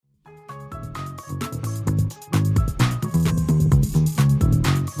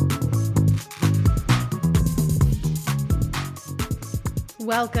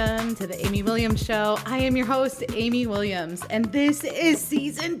Welcome to the Amy Williams Show. I am your host, Amy Williams, and this is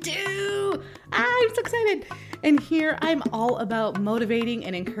season 2. I'm so excited. And here I'm all about motivating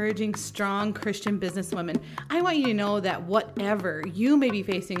and encouraging strong Christian businesswomen. I want you to know that whatever you may be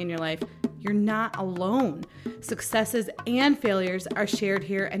facing in your life, you're not alone. Successes and failures are shared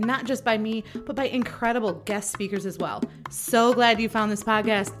here, and not just by me, but by incredible guest speakers as well. So glad you found this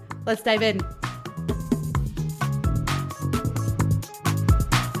podcast. Let's dive in.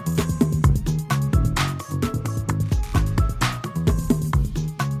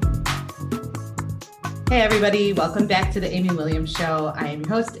 Hey everybody, welcome back to the Amy Williams Show. I am your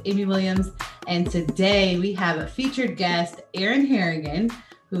host, Amy Williams, and today we have a featured guest, Erin Harrigan,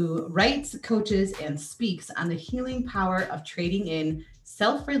 who writes, coaches, and speaks on the healing power of trading in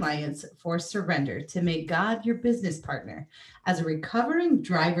self-reliance for surrender to make God your business partner. As a recovering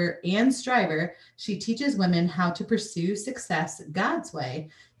driver and striver, she teaches women how to pursue success God's way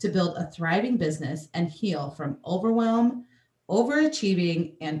to build a thriving business and heal from overwhelm,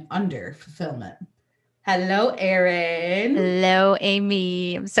 overachieving, and under-fulfillment. Hello, Erin. Hello,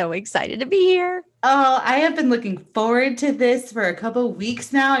 Amy. I'm so excited to be here. Oh, I have been looking forward to this for a couple of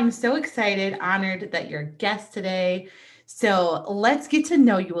weeks now. I'm so excited, honored that you're a guest today. So let's get to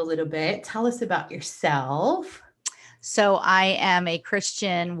know you a little bit. Tell us about yourself. So I am a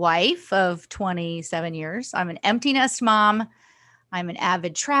Christian wife of 27 years. I'm an empty nest mom. I'm an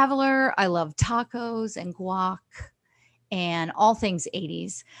avid traveler. I love tacos and guac and all things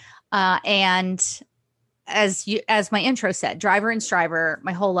 80s. And as my intro said, driver and striver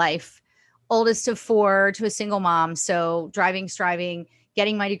my whole life, oldest of 4 to a single mom. So driving, striving,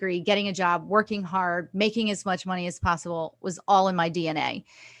 getting my degree, getting a job, working hard, making as much money as possible was all in my DNA.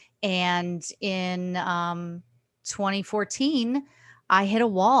 And in 2014, I hit a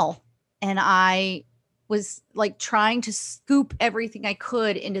wall and I was like trying to scoop everything I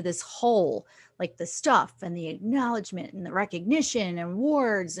could into this hole, like the stuff and the acknowledgement and the recognition and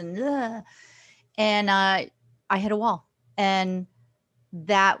awards and I hit a wall, and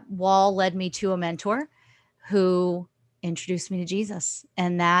that wall led me to a mentor who introduced me to Jesus,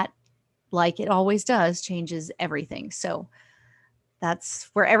 and that, like it always does, changes everything. So that's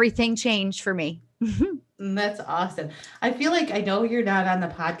where everything changed for me. That's awesome. I feel like I know you're not on the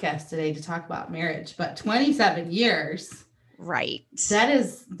podcast today to talk about marriage, but 27 years. Right.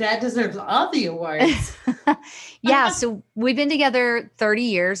 That deserves all the awards. Yeah. So we've been together 30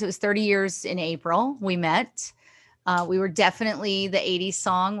 years. It was 30 years in April. We met. We were definitely the 80s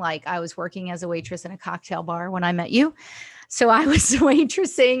song. Like I was working as a waitress in a cocktail bar when I met you. So I was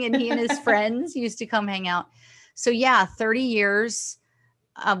waitressing and he and his friends used to come hang out. So yeah, 30 years.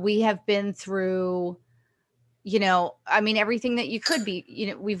 We have been through, everything that you could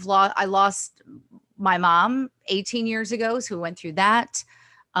be, I lost my mom 18 years ago. So we went through that,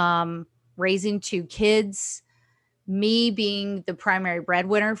 raising 2 kids, me being the primary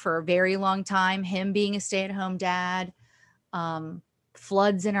breadwinner for a very long time, him being a stay-at-home dad,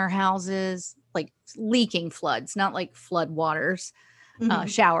 floods in our houses, like leaking floods, not like flood waters,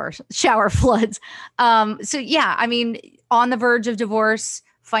 shower floods. So yeah, on the verge of divorce,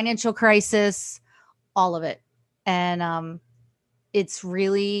 financial crisis, all of it. And it's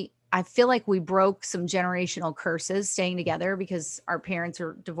really, I feel like we broke some generational curses staying together because our parents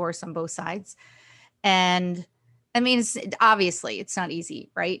are divorced on both sides. And obviously it's not easy,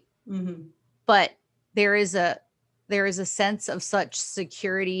 right? Mm-hmm. But there is a sense of such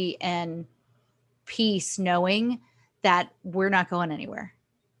security and peace knowing that we're not going anywhere.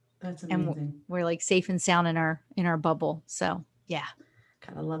 That's amazing. And we're like safe and sound in our bubble. So yeah.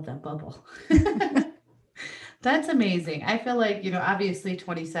 God, I love that bubble. That's amazing. I feel like, obviously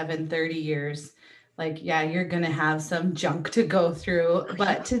 27, 30 years, like, yeah, you're going to have some junk to go through,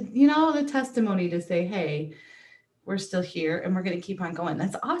 but to, the testimony to say, hey, we're still here and we're going to keep on going.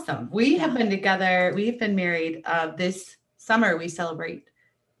 That's awesome. We have been together. We've been married. This summer, we celebrate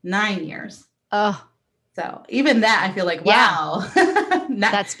 9 years. Oh, so even that, I feel like, wow,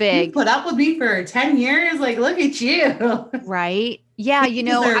 that's big. You put up with me for 10 years. Like, look at you. Right. Yeah.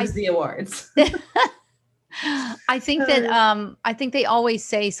 Deserves the awards. I think that, I think they always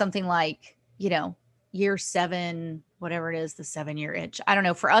say something like, year 7, whatever it is, the 7-year itch. I don't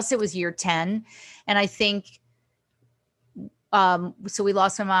know. For us, it was year 10. And I think, so we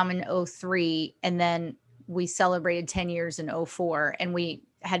lost my mom in 2003 and then we celebrated 10 years in 2004 and we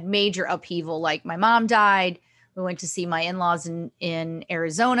had major upheaval. Like my mom died. We went to see my in-laws in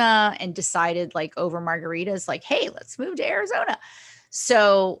Arizona and decided like over margaritas, like, hey, let's move to Arizona.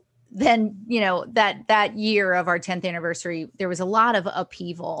 So then, that year of our 10th anniversary, there was a lot of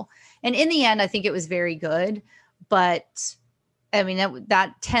upheaval. And in the end, I think it was very good. But I mean,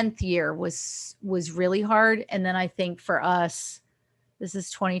 that 10th year was really hard. And then I think for us, this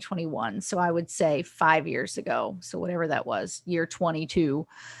is 2021. So I would say 5 years ago. So whatever that was, year 22,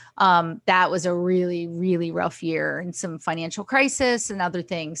 that was a really, really rough year and some financial crisis and other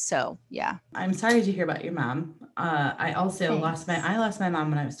things. So yeah. I'm sorry to hear about your mom. I also Thanks. I lost my mom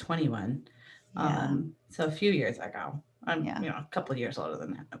when I was 21. Yeah. So a few years ago. I'm Yeah. a couple of years older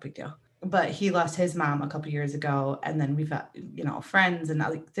than that. No big deal. But he lost his mom a couple of years ago, and then we've got friends, and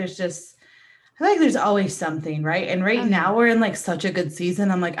like there's just I feel like there's always something, right? And right Oh, yeah. now we're in like such a good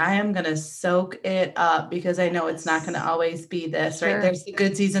season. I'm like, I am gonna soak it up because I know it's not gonna Yes. always be this, right? Sure. There's the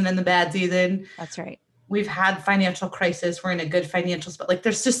good season and the bad season. That's right. We've had financial crisis. We're in a good financial spot. Like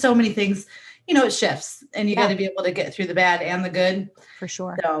there's just so many things, it shifts, and you got to be able to get through the bad and the good. For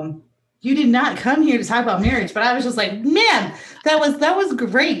sure. So you did not come here to talk about marriage, but I was just like, man, that was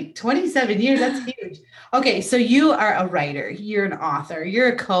great. 27 years, that's huge. Okay, so you are a writer, you're an author, you're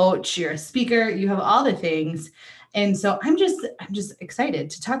a coach, you're a speaker, you have all the things. And so I'm just excited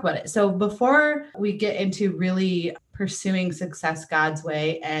to talk about it. So before we get into really pursuing success God's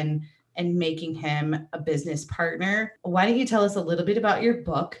way and making him a business partner, why don't you tell us a little bit about your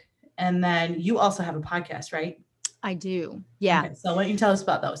book? And then you also have a podcast, right? I do. Yeah. Okay, so why don't you tell us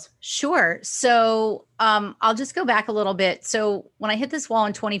about those? Sure. So I'll just go back a little bit. So when I hit this wall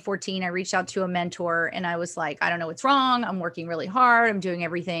in 2014, I reached out to a mentor and I was like, I don't know what's wrong. I'm working really hard. I'm doing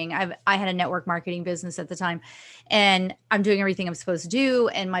everything. I had a network marketing business at the time, and I'm doing everything I'm supposed to do.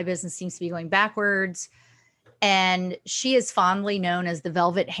 And my business seems to be going backwards. And she is fondly known as the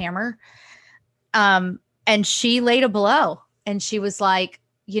Velvet Hammer. And she laid a blow, and she was like,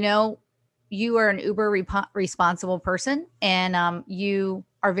 you are an uber responsible person, and you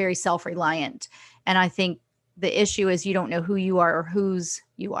are very self-reliant. And I think the issue is you don't know who you are or whose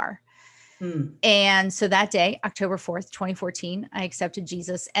you are. And so that day, October 4th, 2014, I accepted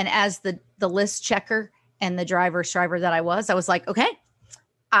Jesus. And as the list checker and the driver that I was like, okay,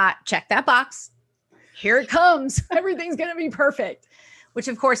 check that box. Here it comes. Everything's going to be perfect. Which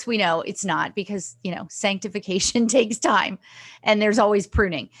of course we know it's not, because, sanctification takes time and there's always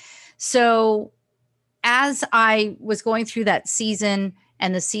pruning. So as I was going through that season,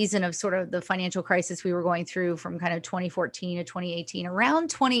 and the season of sort of the financial crisis we were going through from kind of 2014 to 2018, around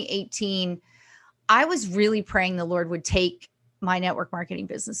 2018, I was really praying the Lord would take my network marketing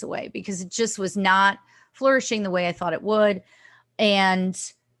business away, because it just was not flourishing the way I thought it would. And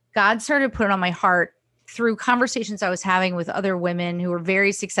God started putting on my heart, through conversations I was having with other women who were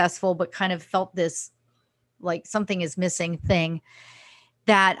very successful, but kind of felt this like something is missing thing,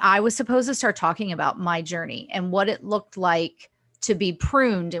 that I was supposed to start talking about my journey and what it looked like to be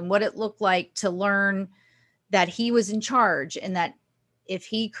pruned, and what it looked like to learn that he was in charge, and that if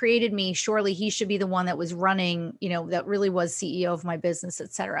he created me, surely he should be the one that was running, that really was CEO of my business,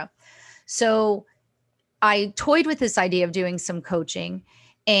 et cetera. So I toyed with this idea of doing some coaching,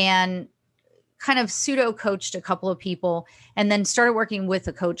 and kind of pseudo coached a couple of people, and then started working with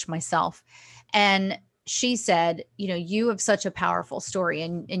a coach myself. And she said, you have such a powerful story,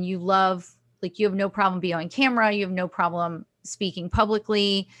 and you love, like, you have no problem being on camera. You have no problem speaking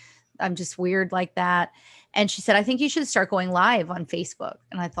publicly. I'm just weird like that. And she said, I think you should start going live on Facebook.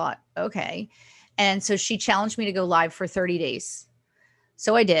 And I thought, okay. And so she challenged me to go live for 30 days.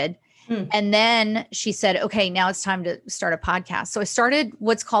 So I did. And then she said, okay, now it's time to start a podcast. So I started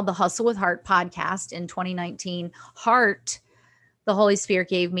what's called the Hustle with Heart podcast in 2019. Heart, the Holy Spirit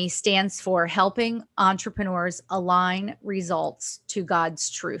gave me, stands for helping entrepreneurs align results to God's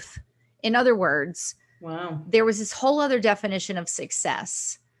truth. In other words, wow, there was this whole other definition of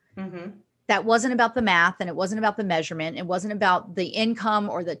success that wasn't about the math, and it wasn't about the measurement. It wasn't about the income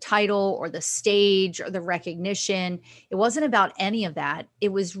or the title or the stage or the recognition. It wasn't about any of that. It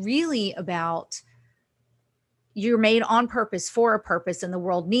was really about, you're made on purpose for a purpose, and the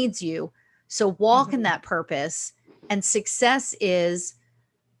world needs you. So walk in that purpose. And success is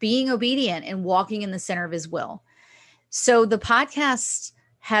being obedient and walking in the center of his will. So the podcast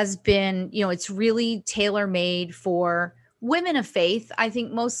has been, it's really tailor-made for women of faith. I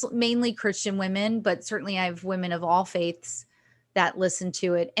think mainly Christian women, but certainly I have women of all faiths that listen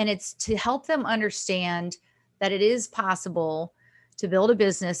to it. And it's to help them understand that it is possible to build a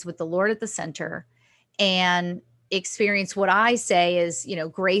business with the Lord at the center and experience what I say is,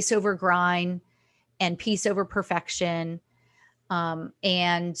 grace over grind and peace over perfection,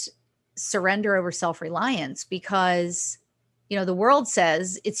 and surrender over self-reliance, because, the world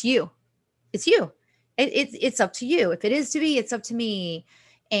says it's you. It's up to you. If it is to be, it's up to me.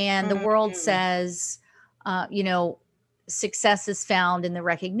 And the world says, success is found in the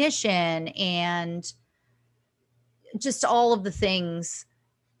recognition and just all of the things.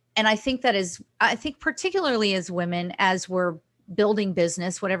 And I think particularly as women, as we're building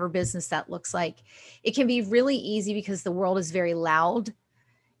business, whatever business that looks like, it can be really easy because the world is very loud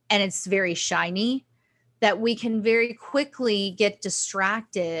and it's very shiny, that we can very quickly get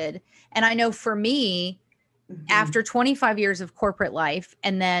distracted. And I know for me, after 25 years of corporate life,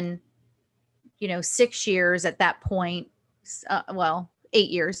 and then, 6 years at that point, 8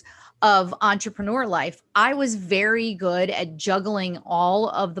 years of entrepreneur life, I was very good at juggling all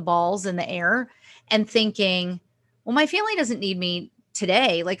of the balls in the air and thinking, well, my family doesn't need me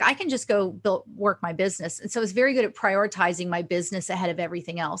today. Like, I can just go work my business. And so I was very good at prioritizing my business ahead of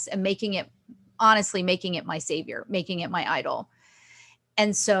everything else and making it my savior, making it my idol.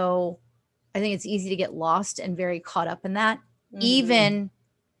 And so I think it's easy to get lost and very caught up in that. Even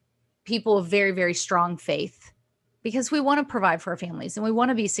people of very, very strong faith, because we want to provide for our families and we want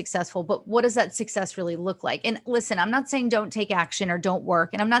to be successful. But what does that success really look like? And listen, I'm not saying don't take action or don't work.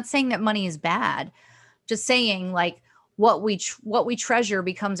 And I'm not saying that money is bad. Just saying, like, what we treasure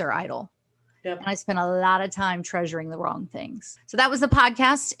becomes our idol. Yep. And I spent a lot of time treasuring the wrong things. So that was the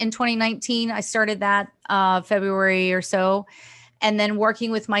podcast in 2019. I started that February or so. And then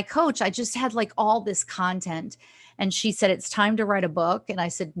working with my coach, I just had like all this content. And she said, it's time to write a book. And I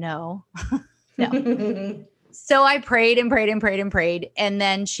said, no, no. So I prayed and prayed and prayed and prayed. And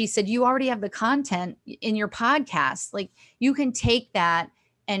then she said, you already have the content in your podcast. Like, you can take that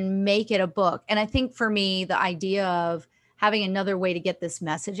and make it a book. And I think for me, the idea of having another way to get this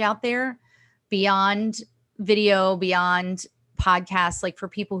message out there beyond video, beyond podcasts, like for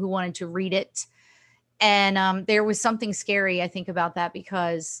people who wanted to read it. And there was something scary, I think, about that,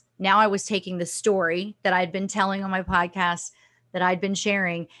 because now I was taking the story that I'd been telling on my podcast, that I'd been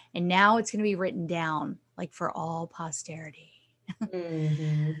sharing, and now it's going to be written down, like, for all posterity.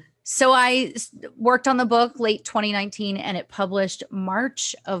 So I worked on the book late 2019, and it published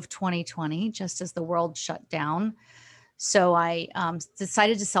March of 2020, just as the world shut down. So I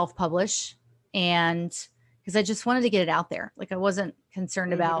decided to self-publish, and because I just wanted to get it out there. Like, I wasn't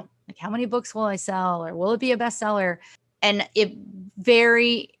concerned about, like, how many books will I sell, or will it be a bestseller? And it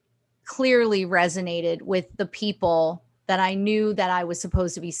very clearly resonated with the people that I knew that I was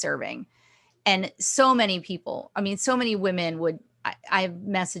supposed to be serving. And so many people, I mean, so many women I have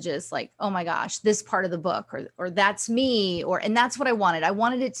messages like, oh my gosh, this part of the book, or that's me, and that's what I wanted. I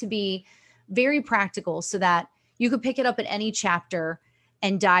wanted it to be very practical so that you could pick it up at any chapter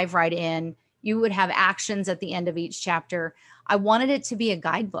and dive right in. You would have actions at the end of each chapter. I wanted it to be a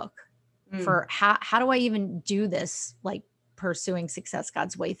guidebook for how do I even do this, like, pursuing success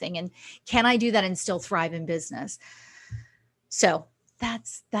God's way thing. And can I do that and still thrive in business? So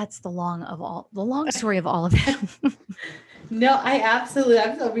that's the long story of all of it. No,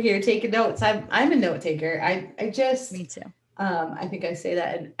 I'm over here taking notes. I'm a note taker. I just, me too. I think I say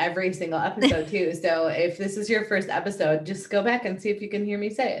that in every single episode too. So if this is your first episode, just go back and see if you can hear me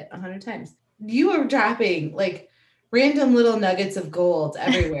say it 100 times. You are dropping like random little nuggets of gold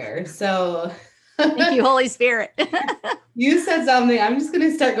everywhere. So thank you, Holy Spirit. You said something. I'm just going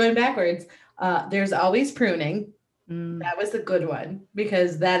to start going backwards. There's always pruning. That was the good one,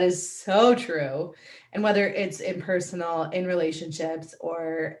 because that is so true. And whether it's in personal, in relationships,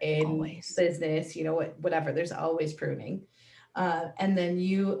 or in business, whatever, there's always pruning. And then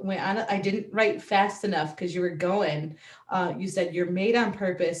you went on, I didn't write fast enough because you were going, you said you're made on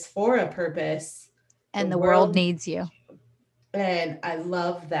purpose for a purpose. And the world needs you. And I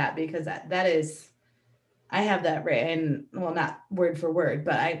love that, because that is, I have that written, well, not word for word,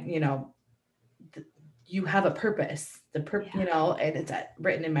 but you have a purpose, and it's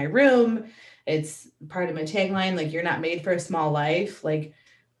written in my room. It's part of my tagline. Like, you're not made for a small life. Like,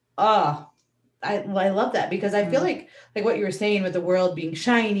 I love that, because I feel like what you were saying with the world being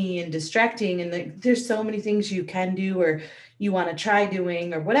shiny and distracting, and like, there's so many things you can do, or you want to try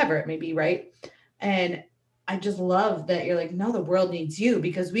doing, or whatever it may be. Right. And I just love that you're like, no, the world needs you,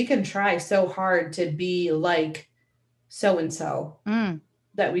 because we can try so hard to be like so-and-so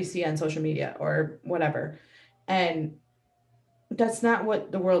that we see on social media or whatever. And that's not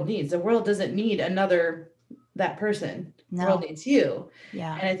what the world needs. The world doesn't need that person. No. The world needs you.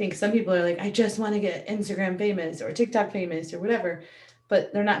 Yeah. And I think some people are like, I just want to get Instagram famous or TikTok famous or whatever,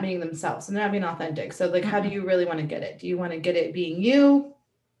 but they're not being themselves and they're not being authentic. So like, how do you really want to get it? Do you want to get it being you?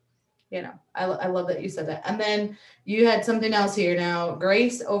 I love that you said that. And then you had something else here now,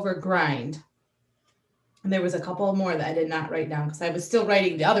 grace over grind. And there was a couple more that I did not write down because I was still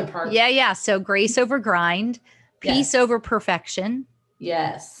writing the other part. Yeah. So grace over grind, peace over perfection.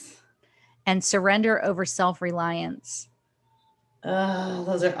 Yes. And surrender over self-reliance. Oh,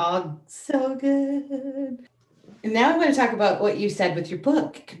 those are all so good. And now I'm going to talk about what you said with your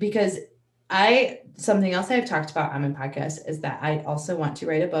book, because something else I've talked about on my podcast is that I also want to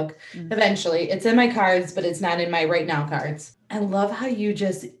write a book eventually. It's in my cards, but it's not in my right now cards. I love how you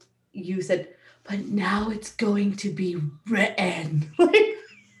said, but now it's going to be written.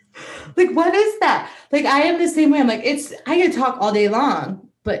 Like what is that? Like I am the same way. I'm like, I can talk all day long,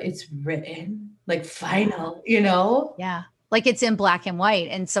 but it's written, like final, Yeah. Like it's in black and white.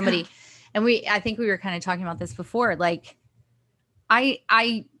 And I think we were kind of talking about this before. Like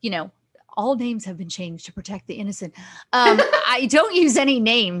all names have been changed to protect the innocent. I don't use any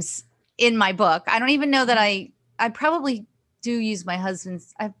names in my book. I don't even know that I probably do use my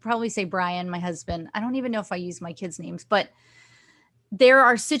husband's. I probably say Brian, my husband. I don't even know if I use my kids' names, but there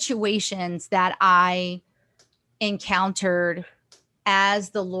are situations that I encountered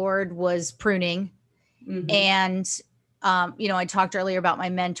as the Lord was pruning. And, I talked earlier about my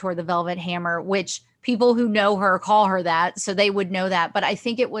mentor, the Velvet Hammer, which people who know her call her that. So they would know that. But I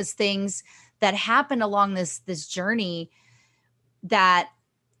think it was things that happened along this journey that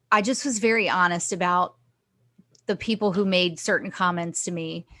I just was very honest about the people who made certain comments to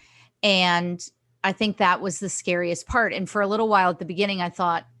me. And I think that was the scariest part. And for a little while at the beginning, I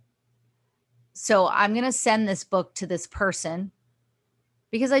thought, so I'm going to send this book to this person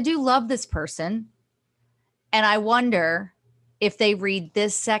because I do love this person. And I wonder if they read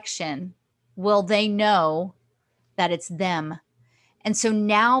this section, will they know that it's them? And so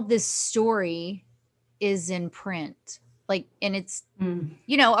now this story is in print. And it's,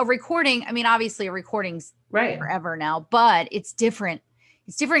 a recording. I mean, obviously a recording's right forever now, but it's different.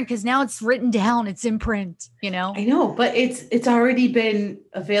 It's different because now it's written down. It's in print, I know, but it's already been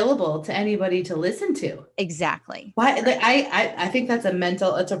available to anybody to listen to. Exactly. Why? Like I think it's a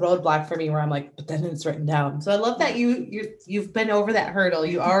roadblock for me where I'm like, but then it's written down. So I love that you've been over that hurdle.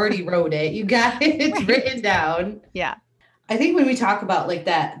 You already wrote it. You got it. It's written down. Yeah. I think when we talk about like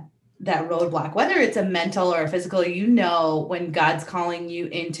that roadblock, whether it's a mental or a physical, when God's calling you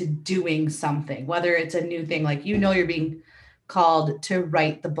into doing something, whether it's a new thing, like, you're being called to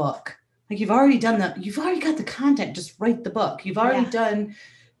write the book. Like you've already done you've already got the content, just write the book. You've already done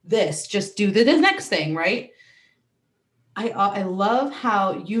this, just do the next thing, right? I love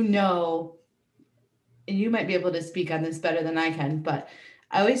how, and you might be able to speak on this better than I can, but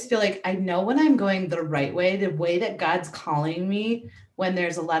I always feel like I know when I'm going the right way, the way that God's calling me, when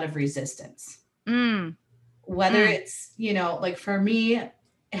there's a lot of resistance. Whether it's, like for me,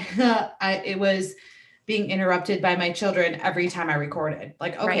 it was being interrupted by my children every time I recorded.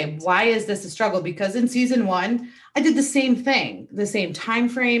 Like, okay, why is this a struggle? Because in season 1, I did the same thing, the same time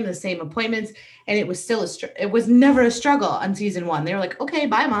frame, the same appointments, and it was still it was never a struggle on season 1. They were like, okay,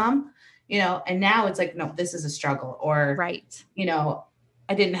 bye, mom. And now it's like, no, this is a struggle. Or,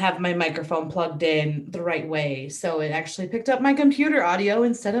 I didn't have my microphone plugged in the right way, so it actually picked up my computer audio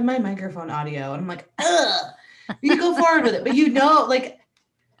instead of my microphone audio. And I'm like, ugh, you go forward with it. But like,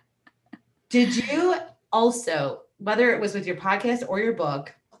 did you also, whether it was with your podcast or your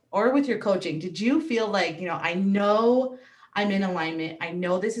book or with your coaching, did you feel like, I know I'm in alignment, I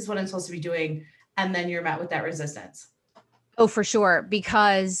know this is what I'm supposed to be doing, and then you're met with that resistance? Oh, for sure.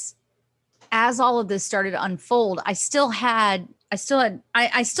 Because as all of this started to unfold, I still have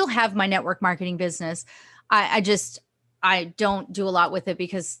my network marketing business. I don't do a lot with it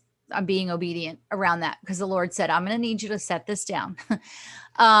because I'm being obedient around that, because the Lord said, I'm going to need you to set this down.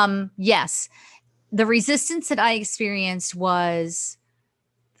 Yes. The resistance that I experienced was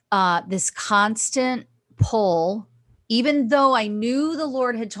this constant pull, even though I knew the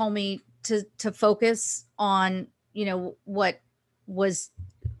Lord had told me to focus on, what was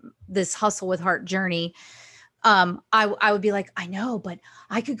this Hustle with Heart journey. I would be like, I know, but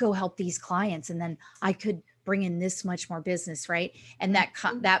I could go help these clients and then I could bring in this much more business. Right. And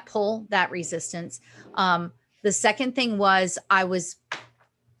that pull, that resistance. The second thing was I was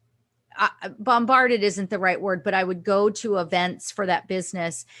bombarded isn't the right word, but I would go to events for that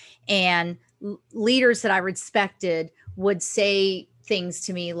business, and leaders that I respected would say things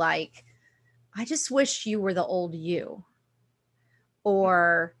to me like, I just wish you were the old you,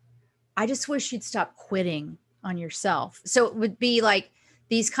 or I just wish you'd stop quitting on yourself. So it would be like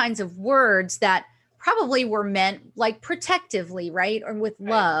these kinds of words that probably were meant like protectively, right? Or with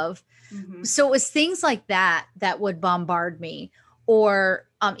love. Mm-hmm. So it was things like that would bombard me. Or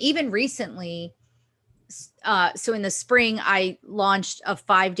even recently, so in the spring, I launched a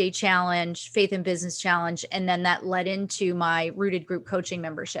 5-day challenge, Faith and Business Challenge. And then that led into my Rooted Group Coaching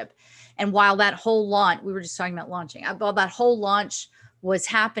membership. And while that whole launch, we were just talking about launching, while that whole launch was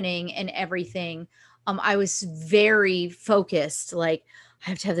happening and everything, I was very focused, like, I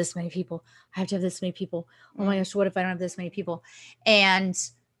have to have this many people. I have to have this many people. Oh my gosh, what if I don't have this many people? And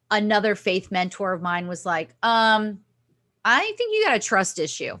another faith mentor of mine was like, I think you got a trust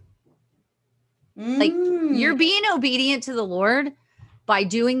issue. Like, you're being obedient to the Lord by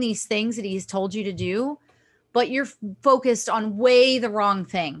doing these things that he's told you to do, but you're focused on way the wrong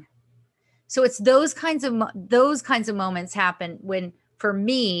thing. So it's those kinds of moments happen when, for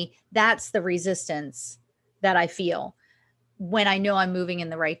me, that's the resistance that I feel when I know I'm moving in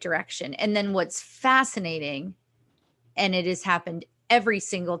the right direction. And then what's fascinating, and it has happened every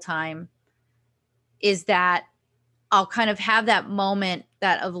single time, is that I'll kind of have that moment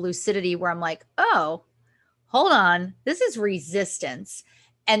of lucidity where I'm like, oh, hold on, this is resistance.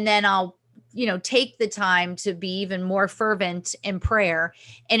 And then I'll, take the time to be even more fervent in prayer.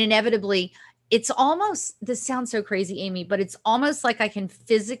 And inevitably, it's almost, this sounds so crazy, Amy, but it's almost like I can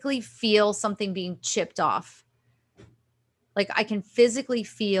physically feel something being chipped off. Like I can physically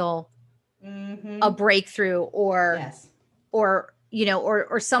feel a breakthrough or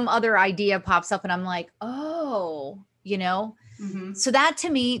some other idea pops up and I'm like, oh, So that, to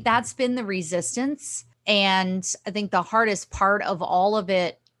me, that's been the resistance. And I think the hardest part of all of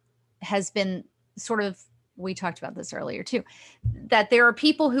it has been sort of, we talked about this earlier too, that there are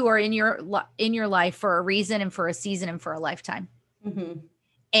people who are in your life for a reason and for a season and for a lifetime.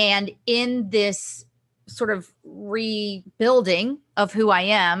 And in this sort of rebuilding of who I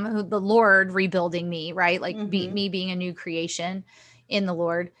am, the Lord rebuilding me, right? Like me being a new creation in the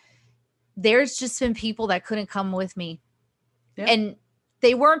Lord, there's just been people that couldn't come with me. Yep. And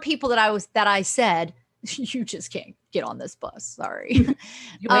they weren't people that I said, you just can't get on this bus. Sorry.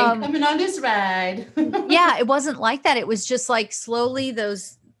 You ain't coming on this ride. Yeah, it wasn't like that. It was just like slowly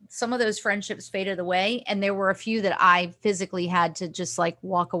some of those friendships faded away. And there were a few that I physically had to just like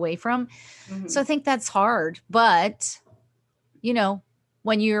walk away from. So I think that's hard. But,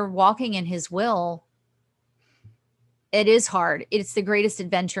 when you're walking in his will, it is hard. It's the greatest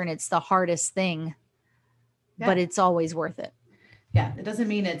adventure and it's the hardest thing, but it's always worth it. Yeah. It doesn't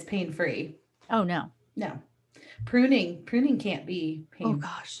mean it's pain-free. Oh, no. No. Pruning can't be painful. Oh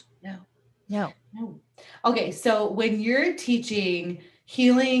gosh. No. Okay. So when you're teaching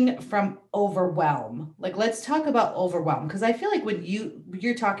healing from overwhelm, like let's talk about overwhelm. Cause I feel like when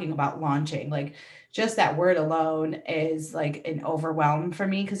you're talking about launching, like just that word alone is like an overwhelm for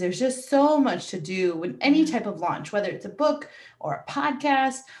me. Cause there's just so much to do with any type of launch, whether it's a book or a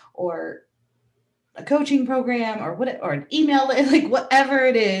podcast or a coaching program or an email, like whatever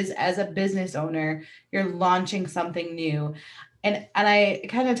it is. As a business owner, you're launching something new. And I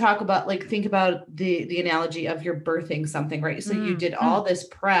kind of talk about, like, think about the analogy of you're birthing something, right? So you did all this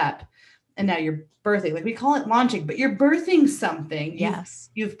prep and now you're birthing, like we call it launching, but you're birthing something. Yes.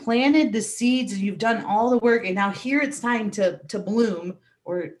 You've planted the seeds and you've done all the work. And now here it's time to bloom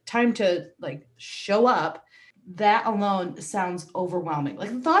or time to like show up. That alone sounds overwhelming.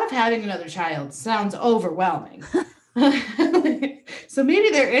 Like the thought of having another child sounds overwhelming. So maybe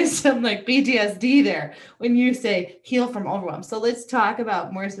there is some like PTSD there when you say heal from overwhelm. So let's talk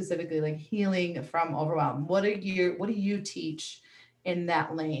about more specifically like healing from overwhelm. What do you teach in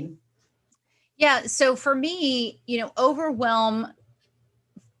that lane? Yeah. So for me, overwhelm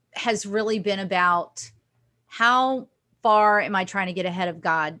has really been about how far am I trying to get ahead of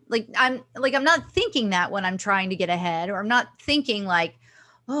God? I'm not thinking that when I'm trying to get ahead, or I'm not thinking like,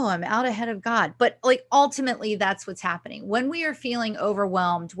 oh, I'm out ahead of God. But like, ultimately that's what's happening when we are feeling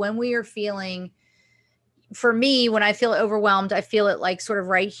overwhelmed, for me, when I feel overwhelmed, I feel it like sort of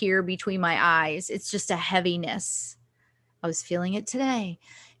right here between my eyes. It's just a heaviness. I was feeling it today.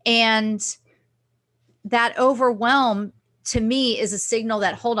 And that overwhelm to me is a signal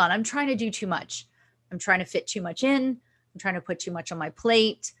that, hold on, I'm trying to do too much. I'm trying to fit too much in. I'm trying to put too much on my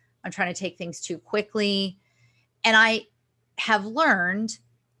plate. I'm trying to take things too quickly. And I have learned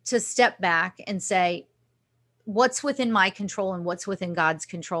to step back and say, what's within my control and what's within God's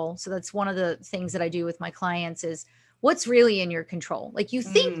control. So that's one of the things that I do with my clients is what's really in your control. Like you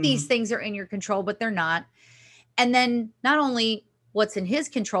think these things are in your control, but they're not. And then not only what's in his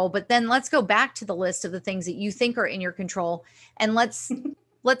control, but then let's go back to the list of the things that you think are in your control. And let's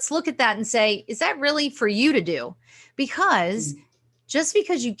look at that and say, is that really for you to do? Because just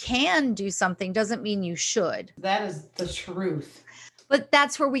because you can do something doesn't mean you should. That is the truth. But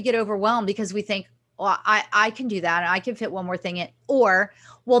that's where we get overwhelmed because we think, well, I can do that. I can fit one more thing in. Or,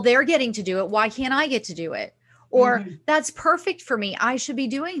 well, they're getting to do it. Why can't I get to do it? Or that's perfect for me. I should be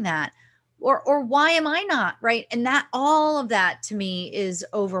doing that. Or why am I not? Right. And that all of that to me is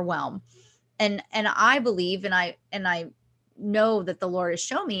overwhelm. And I believe, and I know that the Lord has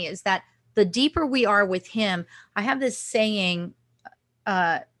shown me is that the deeper we are with him, I have this saying,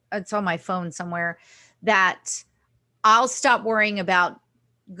 it's on my phone somewhere, that I'll stop worrying about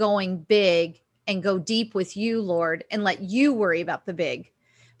going big and go deep with you, Lord, and let you worry about the big,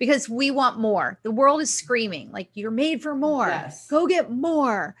 because we want more. The world is screaming like, you're made for more. Yes. Go get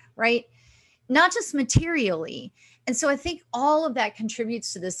more, right? Not just materially. And so I think all of that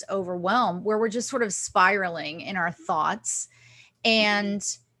contributes to this overwhelm where we're just sort of spiraling in our thoughts. And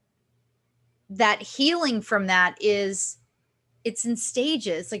that healing from that is, it's in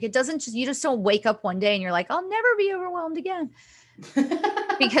stages. Like, it doesn't just, you just don't wake up one day and you're like, I'll never be overwhelmed again.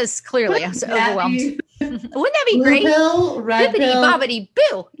 Because clearly I was overwhelmed. Wouldn't that be Blue great? pill, red Bippity pill, bobbity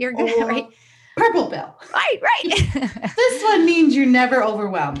boo. You're good, or right? purple pill. Right. This one means you're never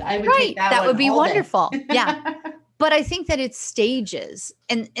overwhelmed. I would take that That one would be all day. wonderful. Yeah. But I think that it's stages.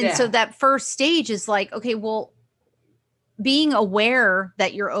 And so that first stage is like, okay, well, being aware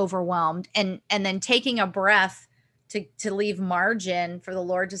that you're overwhelmed and then taking a breath to leave margin for the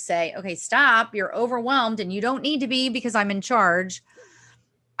Lord to say, okay, stop, you're overwhelmed and you don't need to be because I'm in charge.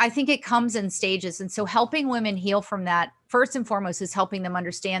 I think it comes in stages. And so helping women heal from that, first and foremost, is helping them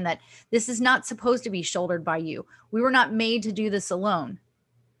understand that this is not supposed to be shouldered by you. We were not made to do this alone,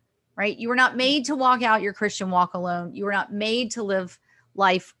 right? You were not made to walk out your Christian walk alone. You were not made to live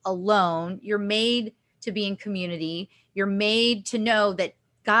life alone. You're made to be in community. You're made to know that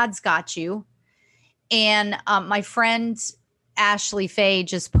God's got you. And my friend Ashley Faye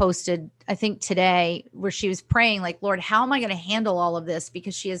just posted, I think today, where she was praying like, Lord, how am I going to handle all of this?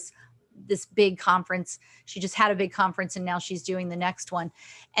 Because she has this big conference. She just had a big conference and now she's doing the next one.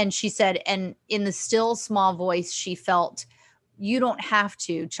 And she said, and in the still small voice, she felt, you don't have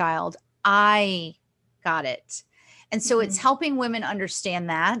to, child. I got it. And so it's helping women understand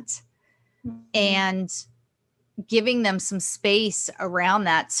that and giving them some space around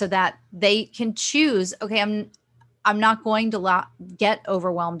that so that they can choose, okay, I'm not going to get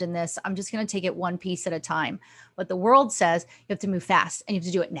overwhelmed in this. I'm just going to take it one piece at a time. But the world says you have to move fast and you have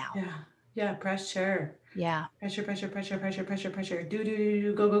to do it now. Yeah. Pressure. Yeah. Pressure.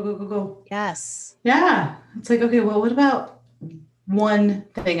 Do. Go. Yes. Yeah. It's like, okay, well, what about one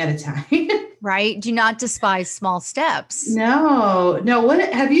thing at a time? Right. Do not despise small steps. No.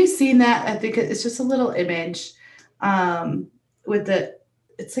 What have you seen that? I think it's just a little image with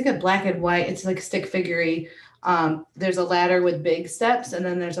it's like a black and white. It's like stick figure-y. There's a ladder with big steps and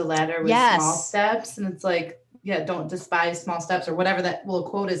then there's a ladder with small steps. And it's like, don't despise small steps or whatever that little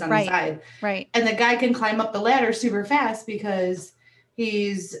quote is on the side. Right. And the guy can climb up the ladder super fast because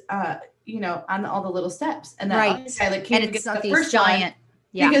he's, on all the little steps. And that other guy can't even get the first giant.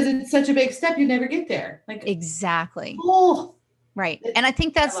 Because it's such a big step, you never get there. Like exactly. Oh, right. And I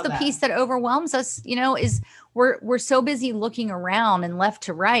think that's the piece that overwhelms us, is we're so busy looking around and left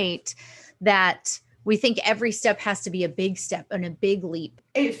to right that we think every step has to be a big step and a big leap.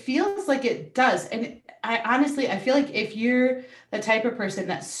 It feels like it does. And I feel like if you're the type of person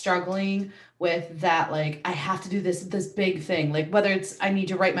that's struggling with that, like, I have to do this big thing, like whether it's I need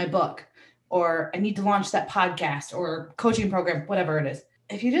to write my book or I need to launch that podcast or coaching program, whatever it is.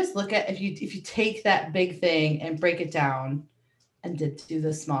 If you just look at, if you take that big thing and break it down and do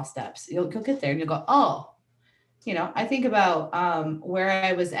the small steps, you'll get there and you'll go, oh, I think about where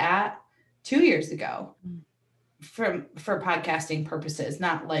I was at 2 years ago for podcasting purposes,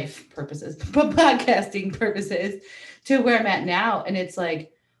 not life purposes, but podcasting purposes to where I'm at now. And it's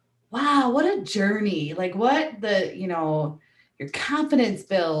like, wow, what a journey. Like what your confidence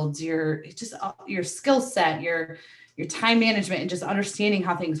builds, your skill set, your time management and just understanding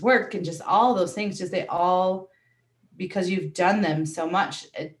how things work and just all those things, because you've done them so much.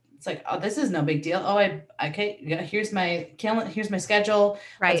 It's like, oh, this is no big deal. Oh, here's my calendar. Here's my schedule.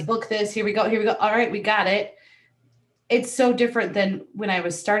 Right. Let's book this. Here we go. All right. We got it. It's so different than when I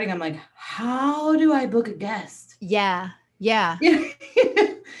was starting. I'm like, how do I book a guest? Yeah. Yes.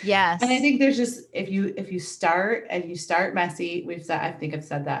 And I think there's just, if you start messy, I think I've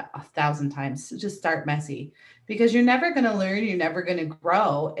said that 1,000 times. So just start messy because you're never going to learn. You're never going to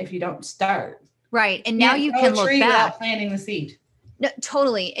grow if you don't start. Right. And now you can look back. Planting the seed. No,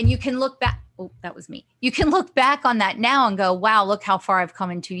 totally. And you can look back. Oh, that was me. You can look back on that now and go, wow, look how far I've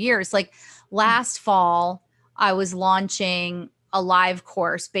come in 2 years. Like last fall, I was launching a live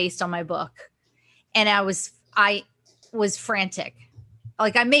course based on my book. And I was frantic.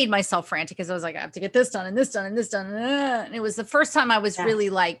 Like I made myself frantic because I was like, I have to get this done and this done and this done. And it was the first time I was really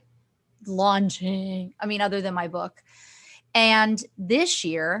like launching. I mean, other than my book. And this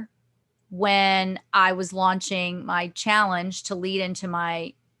year, when I was launching my challenge to lead into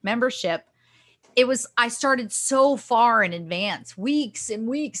my membership, I started so far in advance, weeks and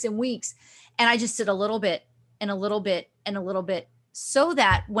weeks and weeks. And I just did a little bit and a little bit and a little bit, so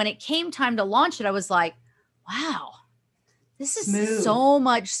that when it came time to launch it, I was like, wow, this is Smooth. so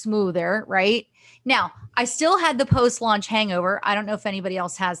much smoother, right? Now, I still had the post-launch hangover. I don't know if anybody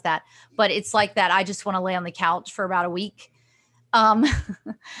else has that, but it's like that. I just want to lay on the couch for about a week.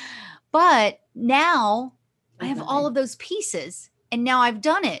 But now I have all of those pieces, and now I've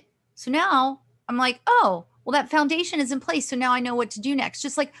done it. So now I'm like, oh, well, that foundation is in place. So now I know what to do next.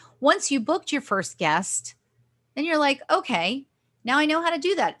 Just like once you booked your first guest, then you're like, okay, now I know how to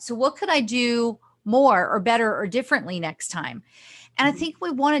do that. So what could I do more or better or differently next time? And I think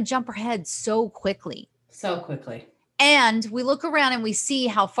we want to jump ahead so quickly. So quickly. And we look around and we see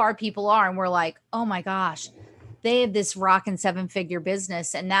how far people are, and we're like, oh my gosh, they have this rockin' 7-figure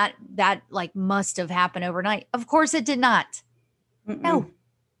business, and that like must have happened overnight. Of course it did not. No.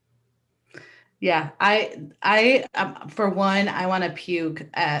 Yeah. I for one, I want to puke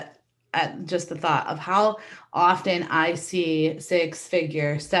at just the thought of how often I see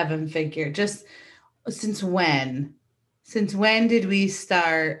 6-figure, 7-figure, just since when did we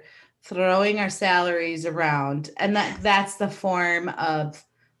start throwing our salaries around? And that's the form of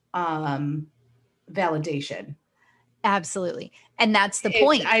validation. Absolutely. And that's the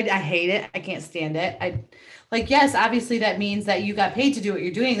point. I hate it. I can't stand it. Yes, obviously that means that you got paid to do what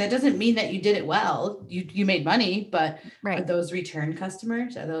you're doing. That doesn't mean that you did it well. You made money, but right. Are those return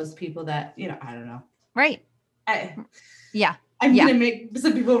customers? Are those people that, I don't know. Right. Yeah. I'm going to make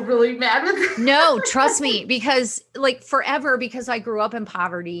some people really mad with this. No, trust me, because like forever, because I grew up in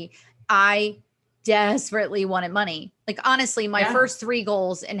poverty, I desperately wanted money. Like, honestly, my first 3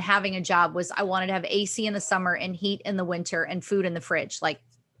 goals in having a job was I wanted to have AC in the summer and heat in the winter and food in the fridge. Like,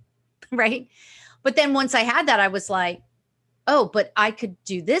 right. But then once I had that, I was like, oh, but I could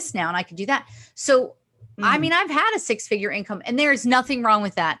do this now and I could do that. So, I mean, I've had a 6-figure income, and there's nothing wrong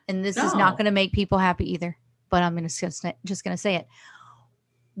with that. And this is not going to make people happy either, but I'm just going to say it.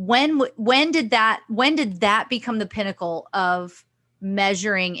 When did that become the pinnacle of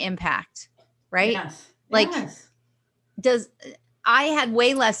measuring impact? Right? Yes. Like, I had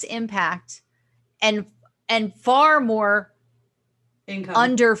way less impact and far more income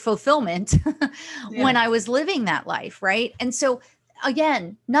under fulfillment when I was living that life. Right. And so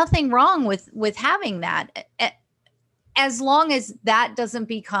again, nothing wrong with having that, as long as that doesn't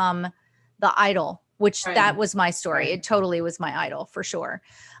become the idol, which that was my story. It totally was my idol for sure.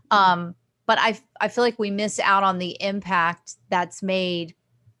 But I feel like we miss out on the impact that's made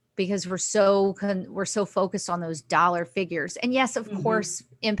because we're so focused on those dollar figures. And yes, of course,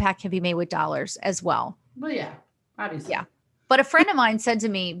 impact can be made with dollars as well. Well, yeah, obviously. Yeah. But a friend of mine said to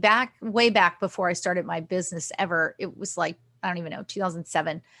me way back before I started my business ever, it was like, I don't even know,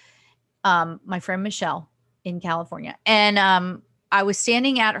 2007, my friend Michelle in California. And I was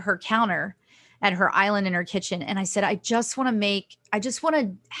standing at her counter at her island in her kitchen. And I said, I just want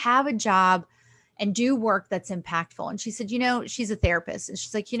to have a job and do work that's impactful. And she said, she's a therapist. And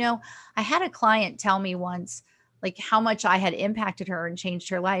she's like, I had a client tell me once, like, how much I had impacted her and changed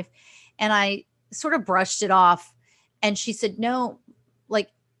her life. And I sort of brushed it off. And she said, no, like,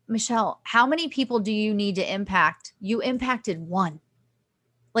 Michelle, how many people do you need to impact? You impacted one.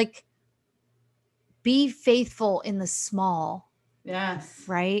 Like, be faithful in the small. Yes.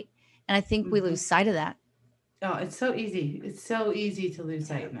 Right. And I think we lose sight of that. Oh, it's so easy. It's so easy to lose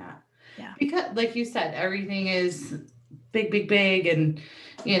sight of that. Yeah. Because like you said, everything is big, big, big. And,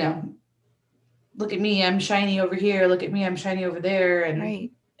 look at me, I'm shiny over here. Look at me, I'm shiny over there.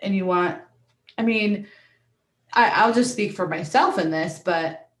 And, and you want, I mean, I'll just speak for myself in this,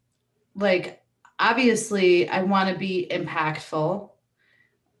 but like, obviously I want to be impactful.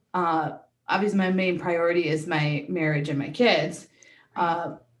 Obviously my main priority is my marriage and my kids.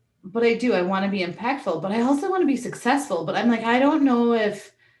 But I want to be impactful, but I also want to be successful. But I'm like, I don't know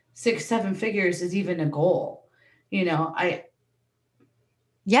if 6-7 figures is even a goal.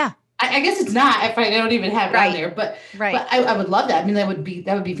 I guess it's not if I don't even have it on there, but I would love that. I mean, that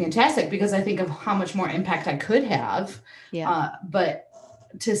would be fantastic because I think of how much more impact I could have. Yeah. But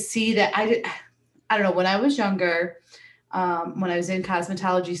to see that I don't know, when I was younger, when I was in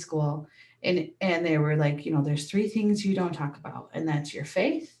cosmetology school and they were like, there's 3 things you don't talk about, and that's your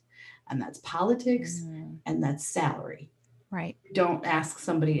faith, and that's politics, and that's salary. Right. Don't ask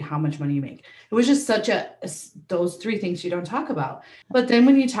somebody how much money you make. It was just those 3 things you don't talk about. But then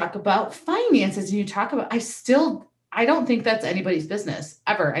when you talk about finances and you talk about, I don't think that's anybody's business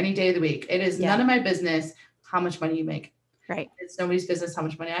ever, any day of the week. It is none of my business how much money you make. Right. It's nobody's business how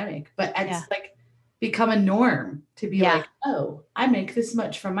much money I make. But it's like, become a norm to be Yeah. like, oh, I make this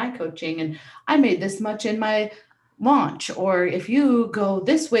much from my coaching and I made this much in my launch. Or if you go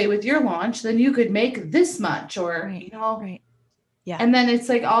this way with your launch, then you could make this much, or, Right. you know, Right. Yeah. and then it's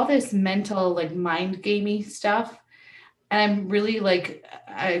like all this mental, like mind gamey stuff. And I'm really like,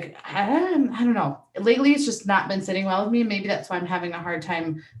 I don't know. Lately, it's just not been sitting well with me. Maybe that's why I'm having a hard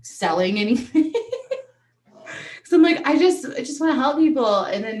time selling anything. So I'm like, I just want to help people.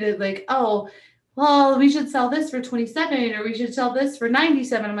 And then they're like, oh, well, we should sell this for 27 or we should sell this for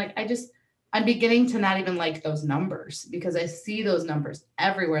 97. I'm like, I'm beginning to not even like those numbers because I see those numbers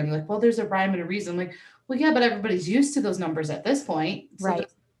everywhere. And they're like, well, there's a rhyme and a reason. I'm like, well, yeah, but everybody's used to those numbers at this point. So Right.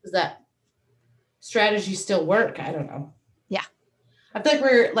 does that strategy still work? I don't know. Yeah. I feel like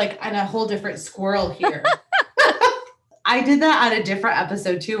we're like on a whole different squirrel here. I did that on a different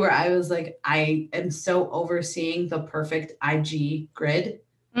episode too, where I was like, I am so overseeing the perfect IG grid.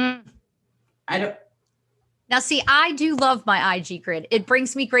 Mm. I don't. Now, see, I do love my IG grid. It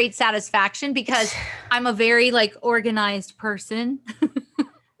brings me great satisfaction because I'm a very like organized person.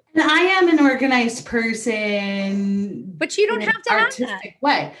 And I am an organized person, but you don't have to have that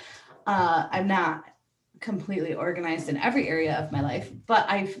way. I'm not completely organized in every area of my life, but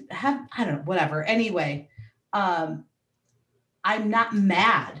I don't know, whatever. Anyway, I'm not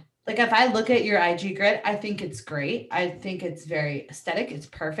mad. Like if I look at your IG grid, I think it's great. I think it's very aesthetic. It's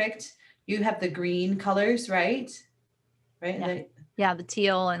perfect. You have the green colors, right? Right? Yeah, the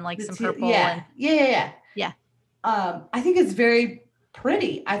teal and like some purple. Yeah. Yeah. I think it's very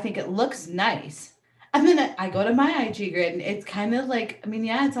pretty. I think it looks nice. And then I go to my IG grid and it's kind of like, I mean,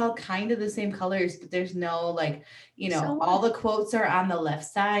 yeah, it's all kind of the same colors, but there's no like, all the quotes are on the left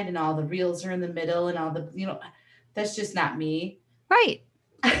side and all the reels are in the middle and all the, that's just not me. Right.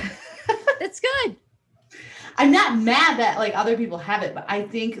 That's good. I'm not mad that like other people have it, but I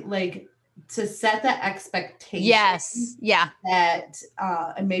think like to set the expectation. Yes. Yeah. That,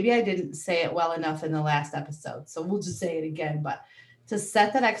 and maybe I didn't say it well enough in the last episode, so we'll just say it again, but to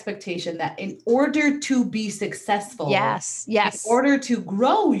set that expectation that in order to be successful, yes, in order to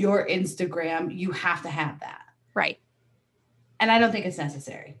grow your Instagram, you have to have that. Right. And I don't think it's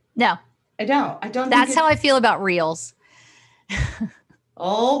necessary. No, I don't. That's how I feel about reels.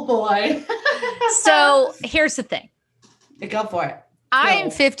 Oh boy. So here's the thing. Go for it. I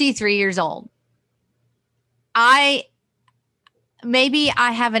am 53 years old. Maybe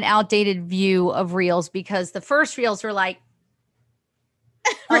I have an outdated view of reels because the first reels were like,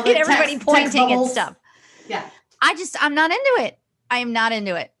 right, everybody pointing and stuff. Yeah. I'm not into it. I am not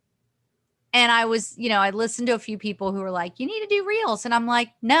into it. And I was, I listened to a few people who were like, you need to do reels. And I'm like,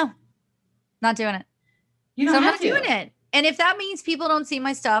 no, not doing it. You don't have to. Doing it. And if that means people don't see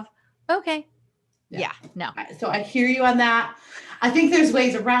my stuff, okay. Yeah, no. So I hear you on that. I think there's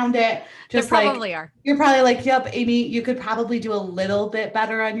ways around it. There probably are. You're probably like, yep, Amy, you could probably do a little bit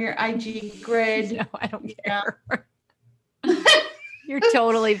better on your IG grid. No, I don't care. You're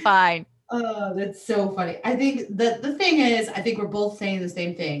totally fine. Oh, that's so funny. I think that the thing is, I think we're both saying the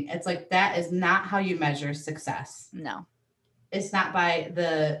same thing. It's like, that is not how you measure success. No. It's not by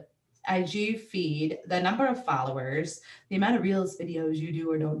the IG feed, the number of followers, the amount of reels videos you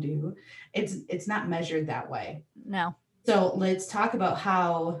do or don't do. It's not measured that way. No. So let's talk about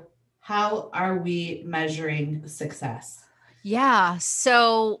how are we measuring success? Yeah.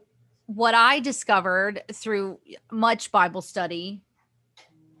 So what I discovered through much Bible study,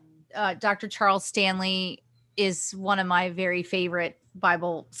 Dr. Charles Stanley is one of my very favorite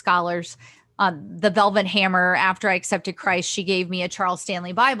Bible scholars. The Velvet Hammer, after I accepted Christ, she gave me a Charles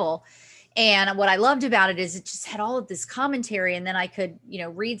Stanley Bible. And what I loved about it is it just had all of this commentary, and then I could,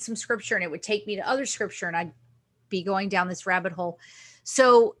 read some scripture and it would take me to other scripture and I'd be going down this rabbit hole.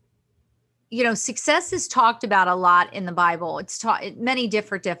 So, success is talked about a lot in the Bible. It's taught many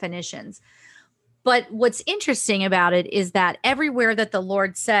different definitions. But what's interesting about it is that everywhere that the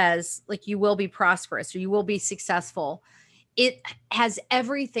Lord says, like, you will be prosperous or you will be successful, it has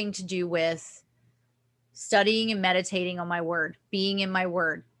everything to do with studying and meditating on my word, being in my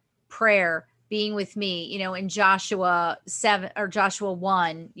word, prayer, being with me, in Joshua 7 or Joshua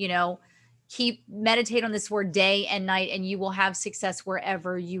 1, meditate on this word day and night, and you will have success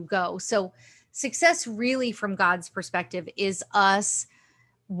wherever you go. So success really from God's perspective is us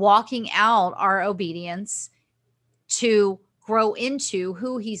walking out our obedience to grow into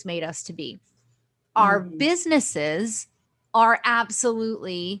who he's made us to be. Our businesses are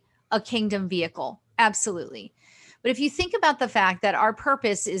absolutely a kingdom vehicle. Absolutely. But if you think about the fact that our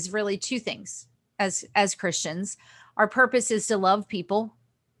purpose is really two things as Christians, our purpose is to love people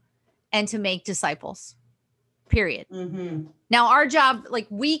and to make disciples. period. Now our job, like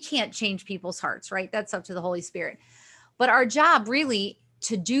we can't change people's hearts, right? That's up to the Holy Spirit. But our job really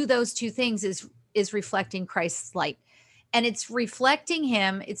to do those two things is reflecting Christ's light. And it's reflecting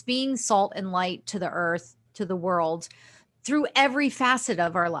him. It's being salt and light to the earth, to the world, through every facet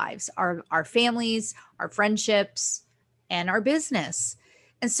of our lives, our families, our friendships, and our business.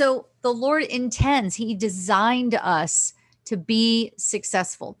 And so the Lord intends, he designed us to be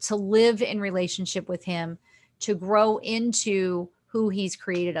successful, to live in relationship with him, to grow into who he's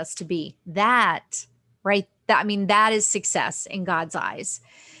created us to be. That, right? That is success in God's eyes.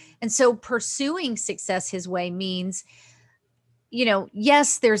 And so pursuing success his way means,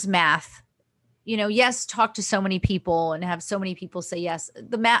 yes, there's math. Yes, talk to so many people and have so many people say yes.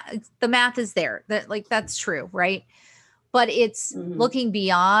 The math is there. That's true, right? But it's looking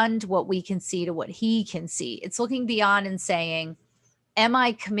beyond what we can see to what he can see. It's looking beyond and saying, am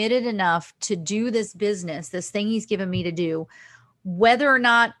I committed enough to do this business, this thing he's given me to do, whether or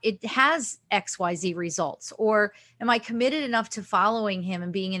not it has XYZ results? Or am I committed enough to following him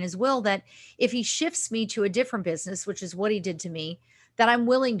and being in his will that if he shifts me to a different business, which is what he did to me, that I'm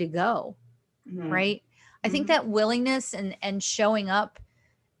willing to go, right? I think that willingness and showing up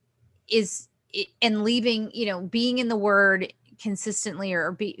and leaving, being in the word consistently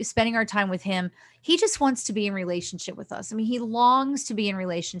or spending our time with him. He just wants to be in relationship with us. He longs to be in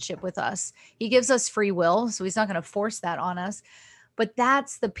relationship with us. He gives us free will, so he's not going to force that on us. But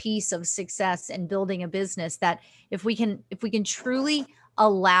that's the piece of success and building a business, that if we can truly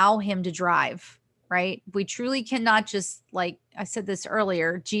allow him to drive, right? We truly cannot just, like I said this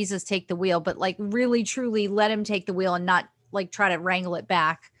earlier, Jesus take the wheel, but really truly let him take the wheel and not try to wrangle it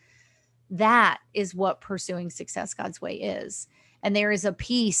back. That is what pursuing success God's way is. And there is a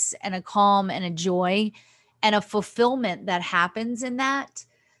peace and a calm and a joy and a fulfillment that happens in that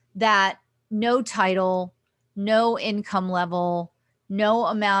no title, no income level, no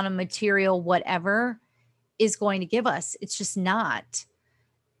amount of material, whatever, is going to give us. It's just not.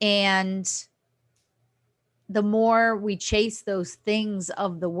 And the more we chase those things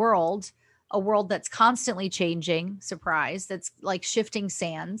of the world, a world that's constantly changing, surprise, that's like shifting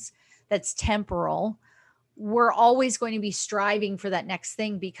sands, that's temporal, we're always going to be striving for that next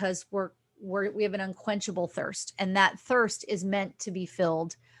thing because we have an unquenchable thirst, and that thirst is meant to be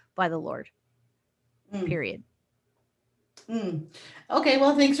filled by the Lord. Period. Okay,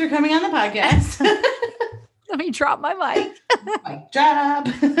 well, thanks for coming on the podcast. Let me drop my mic. Mic drop.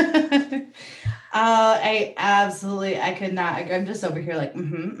 I could not. I'm just over here like,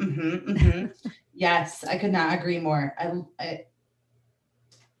 Yes, I could not agree more.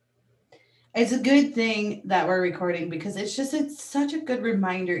 It's a good thing that we're recording because it's such a good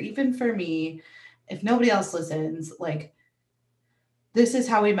reminder, even for me, if nobody else listens, this is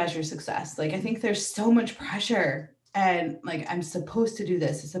how we measure success. I think there's so much pressure, and I'm supposed to do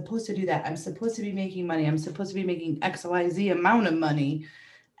this, I'm supposed to do that, I'm supposed to be making money, I'm supposed to be making XYZ amount of money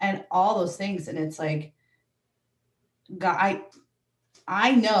and all those things. And it's God,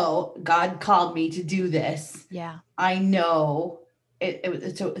 I know God called me to do this. Yeah. I know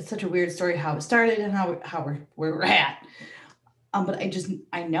it's such a weird story how it started and how where we're at. But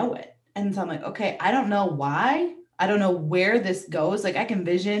I know it. And so I'm okay, I don't know why. I don't know where this goes. I can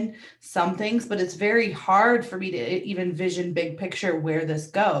vision some things, but it's very hard for me to even vision big picture where this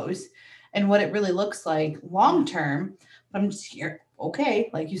goes and what it really looks like long term. But I'm just here. Okay.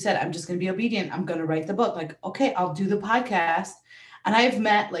 Like you said, I'm just going to be obedient. I'm going to write the book. Okay, I'll do the podcast. And I've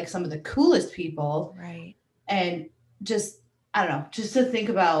met some of the coolest people. Right. And just, I don't know, just to think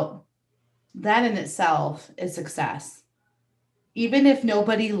about that in itself is success. Even if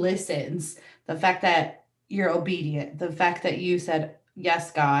nobody listens, the fact that you're obedient, the fact that you said,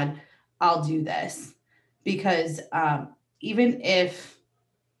 yes, God, I'll do this. Because even if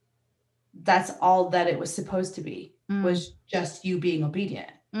that's all that it was supposed to be, was just you being obedient.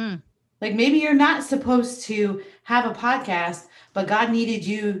 Maybe you're not supposed to have a podcast, but God needed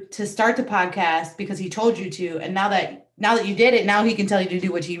you to start the podcast because he told you to. And now that you did it, now he can tell you to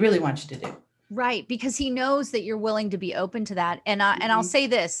do what he really wants you to do. Right. Because he knows that you're willing to be open to that. And I'll say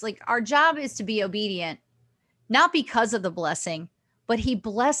this, our job is to be obedient, not because of the blessing, but he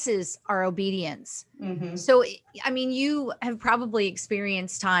blesses our obedience. So, you have probably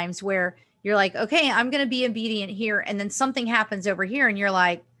experienced times where you're okay, I'm going to be obedient here. And then something happens over here and you're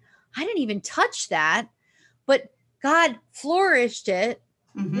like, I didn't even touch that, but God flourished it.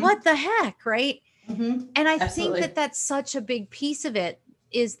 What the heck? Right. And I Absolutely. think that's such a big piece of it,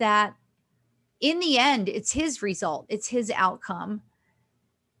 is that in the end, it's his result. It's his outcome.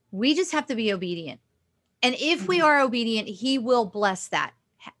 We just have to be obedient. And if we are obedient, he will bless that.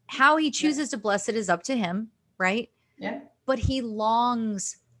 How he chooses to bless it is up to him, right? Yeah. But he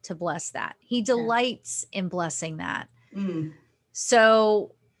longs to bless that. He delights in blessing that. Mm.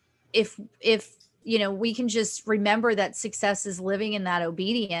 So if we can just remember that success is living in that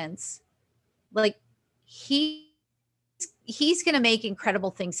obedience, like he's going to make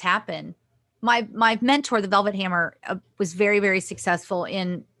incredible things happen. My mentor, the Velvet Hammer, was very, very successful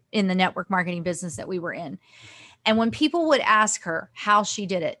in the network marketing business that we were in. And when people would ask her how she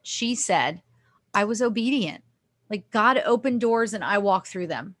did it, she said, I was obedient. Like God opened doors and I walked through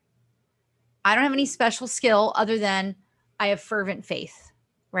them. I don't have any special skill other than I have fervent faith.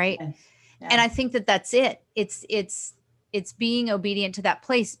 Right. Yes. Yeah. And I think that that's it. It's being obedient to that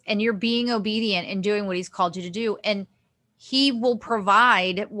place, and you're being obedient and doing what he's called you to do. And he will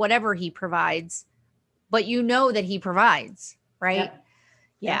provide whatever he provides, but you know that he provides, right?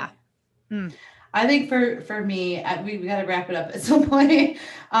 Yeah. Mm. I think for me, we got to wrap it up at some point.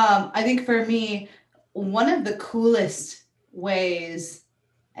 I think for me, one of the coolest ways,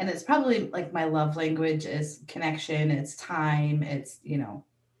 and it's probably like my love language, is connection, it's time, it's,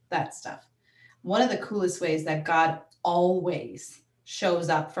 that stuff. One of the coolest ways that God always shows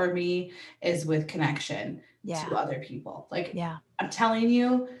up for me is with connection to other people. Like, I'm telling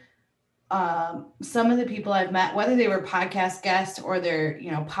you, some of the people I've met, whether they were podcast guests or they're,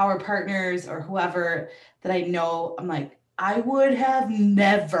 power partners or whoever that I know, I'm like, I would have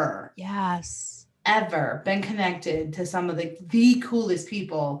never, ever been connected to some of the coolest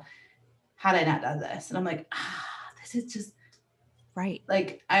people had I not done this. And I'm like, this is just right.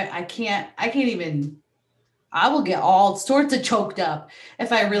 Like, I can't even, I will get all sorts of choked up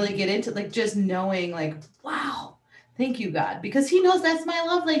if I really get into like just knowing like, wow, thank you, God, because he knows that's my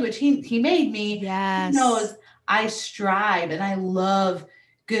love language. He made me. Yes. He knows I strive and I love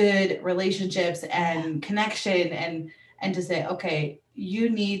good relationships and connection and to say, okay, you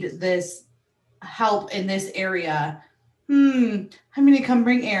need this help in this area. I'm going to come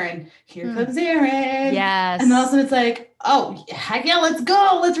bring Aaron. Here comes Aaron. Yes. And also it's like, oh, heck yeah, let's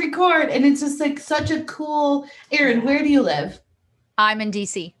go. Let's record. And it's just like such a cool, Aaron, where do you live? I'm in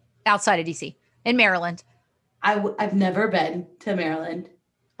DC, outside of DC, in Maryland. I've never been to Maryland.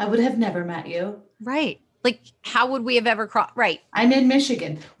 I would have never met you. Right. Like, how would we have ever crossed? Right. I'm in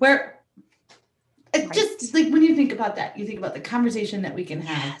Michigan, where it's just like when you think about that, you think about the conversation that we can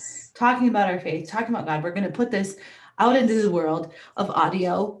have, talking about our faith, talking about God. We're going to put this out into the world of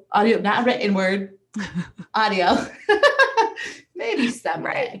audio, not written word, audio, maybe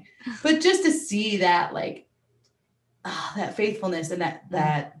someday, but just to see that, like, that faithfulness and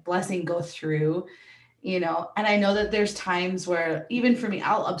that blessing go through, and I know that there's times where even for me,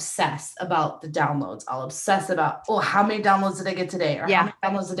 I'll obsess about the downloads. I'll obsess about, how many downloads did I get today? Or how many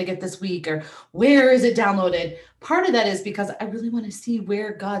downloads did I get this week? Or where is it downloaded? Part of that is because I really want to see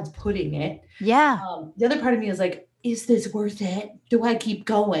where God's putting it. Yeah. The other part of me is like, is this worth it? Do I keep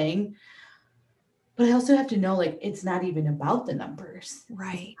going? But I also have to know, like, it's not even about the numbers.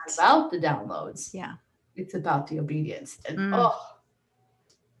 Right. It's not about the downloads. Yeah. It's about the obedience. And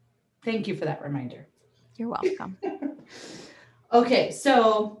thank you for that reminder. You're welcome. Okay.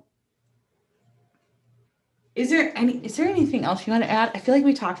 So is there anything else you want to add? I feel like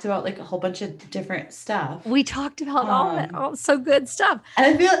we talked about like a whole bunch of different stuff. We talked about all so good stuff.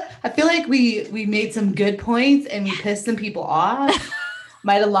 And I feel like we made some good points and we pissed some people off.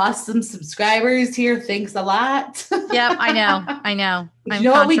 Might have lost some subscribers here. Thanks a lot. Yep, I know. You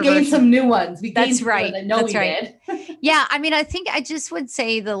know what? We gained some new ones. That's right. I know we did. Yeah, I mean, I think I just would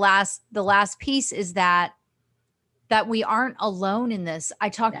say the last piece is that we aren't alone in this. I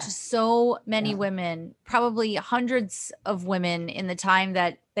talked to so many women, probably hundreds of women in the time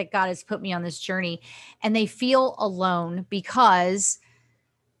that God has put me on this journey, and they feel alone because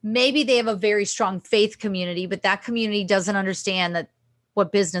maybe they have a very strong faith community, but that community doesn't understand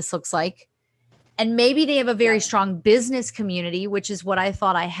what business looks like. And maybe they have a very strong business community, which is what I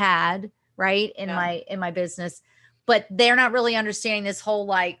thought I had, right? In my business, but they're not really understanding this whole,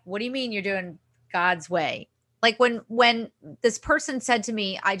 like, what do you mean you're doing God's way? Like when this person said to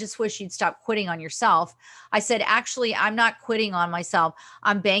me, I just wish you'd stop quitting on yourself. I said, actually, I'm not quitting on myself.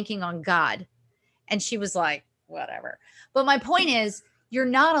 I'm banking on God. And she was like, whatever. But my point is, you're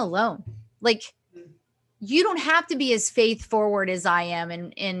not alone. Like, you don't have to be as faith forward as I am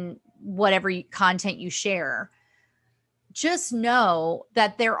in whatever content you share. Just know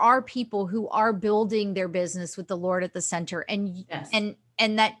that there are people who are building their business with the Lord at the center, and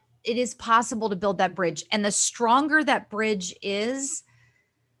that it is possible to build that bridge. And the stronger that bridge is,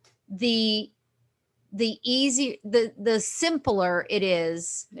 the the simpler it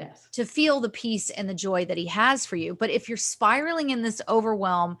is Yes. to feel the peace and the joy that he has for you. But if you're spiraling in this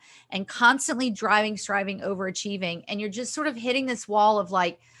overwhelm and constantly driving, striving, overachieving, and you're just sort of hitting this wall of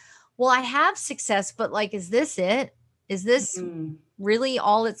like, well, I have success, but like, is this it? Is this really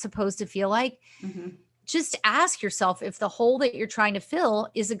all it's supposed to feel like? Just ask yourself if the hole that you're trying to fill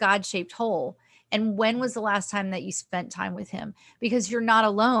is a God-shaped hole. And when was the last time that you spent time with him? Because you're not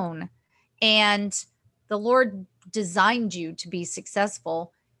alone. And the Lord designed you to be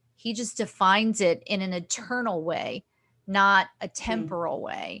successful. He just defines it in an eternal way, not a temporal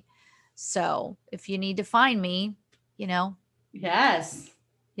way. So if you need to find me, Yes.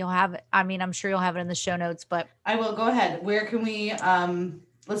 you'll have it. I mean, I'm sure you'll have it in the show notes, but I will. Go ahead. Where can we,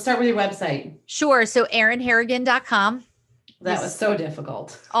 let's start with your website. Sure. So ErinHarrigan.com. That was so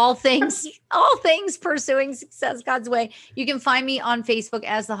difficult. All things pursuing success God's way. You can find me on Facebook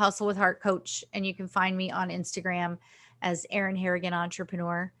as the Hustle with Heart Coach, and you can find me on Instagram as Erin Harrigan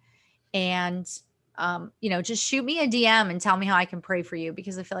Entrepreneur. And, just shoot me a DM and tell me how I can pray for you,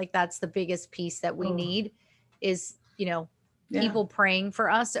 because I feel like that's the biggest piece that we need is, people praying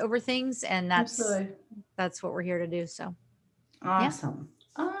for us over things. And that's what we're here to do. So awesome.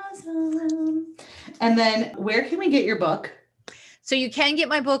 Awesome. And then where can we get your book? So you can get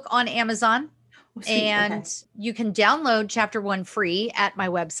my book on Amazon, and you can download chapter 1 free at my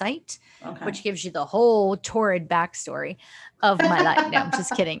website, which gives you the whole torrid backstory of my life. No, I'm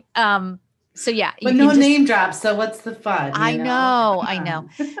just kidding. So yeah, but no name drops. So what's the fun? I know.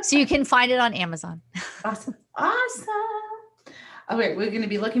 So you can find it on Amazon. Awesome. Okay, we're going to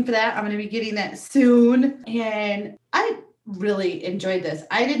be looking for that. I'm going to be getting that soon. And I really enjoyed this.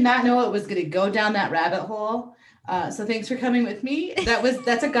 I did not know it was going to go down that rabbit hole. So thanks for coming with me.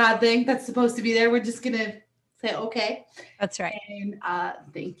 That's a God thing that's supposed to be there. We're just going to say, okay. That's right. And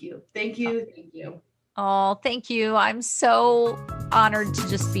thank you. Thank you. Oh, thank you. I'm so honored to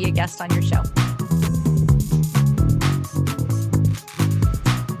just be a guest on your show.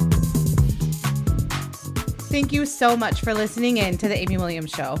 Thank you so much for listening in to the Amy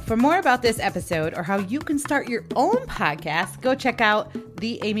Williams Show. For more about this episode or how you can start your own podcast, go check out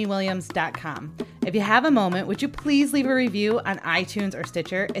theamywilliams.com. If you have a moment, would you please leave a review on iTunes or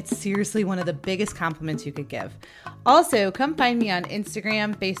Stitcher? It's seriously one of the biggest compliments you could give. Also, come find me on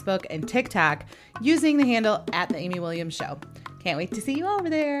Instagram, Facebook, and TikTok using the handle @theamywilliamsshow. Can't wait to see you over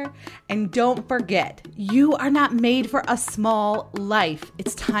there. And don't forget, you are not made for a small life.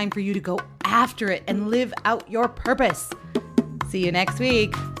 It's time for you to go after it and live out your purpose. See you next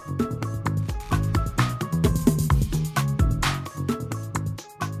week.